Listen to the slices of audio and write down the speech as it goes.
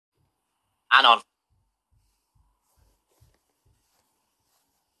and on.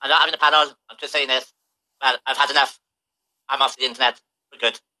 I'm not having a panel. I'm just saying this. Well, I've had enough. I'm off the internet. For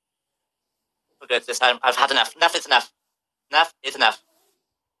good. For good this time. I've had enough. Enough is enough. Enough is enough.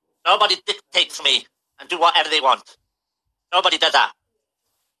 Nobody dictates me and do whatever they want. Nobody does that.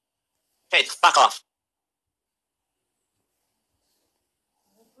 Okay, fuck off.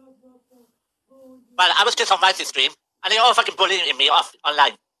 Well, I was just on Rice's stream, and they're all fucking bullying me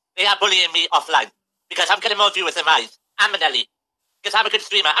online. They are bullying me offline. Because I'm getting more viewers than Rice. And Manelli. Because I'm a good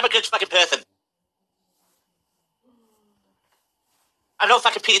streamer. I'm a good fucking person. I'm no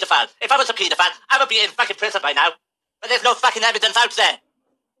fucking paedophile. If I was a paedophile, I would be in fucking prison by now. But there's no fucking evidence out there.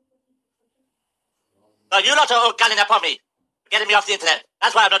 No, you lot are all gunning up on me. Getting me off the internet.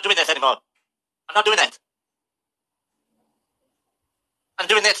 That's why I'm not doing this anymore. I'm not doing it. I'm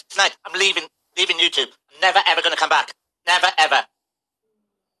doing this tonight. I'm leaving YouTube. I'm never ever gonna come back. Never ever.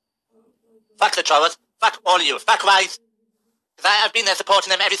 Fuck the trolls. Fuck all of you. Fuck Rise. Because I've been there supporting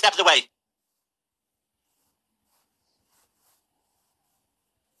them every step of the way.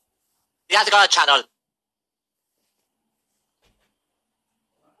 He hasn't got a channel.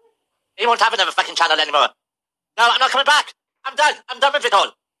 He won't have another fucking channel anymore. No, I'm not coming back. I'm done. I'm done with it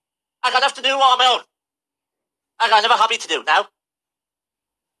all. I got enough to do all on my own. I got another hobby to do now.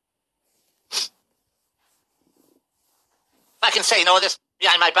 Fucking saying all this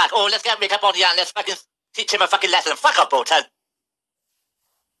behind my back. Oh, let's get makeup on here and let's fucking teach him a fucking lesson. Fuck up, Bolton.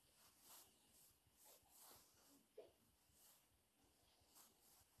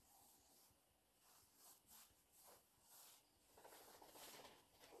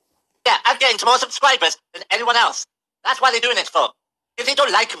 Yeah, I'm getting more subscribers than anyone else. That's why they're doing it for. Because they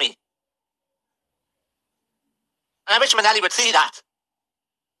don't like me. And I wish Manelli would see that.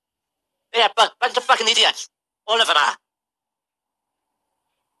 Yeah, but bunch of fucking idiots. All of them are.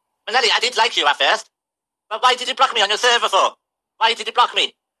 Manelli, I did like you at first. But why did you block me on your server for? Why did you block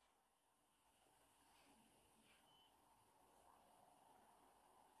me?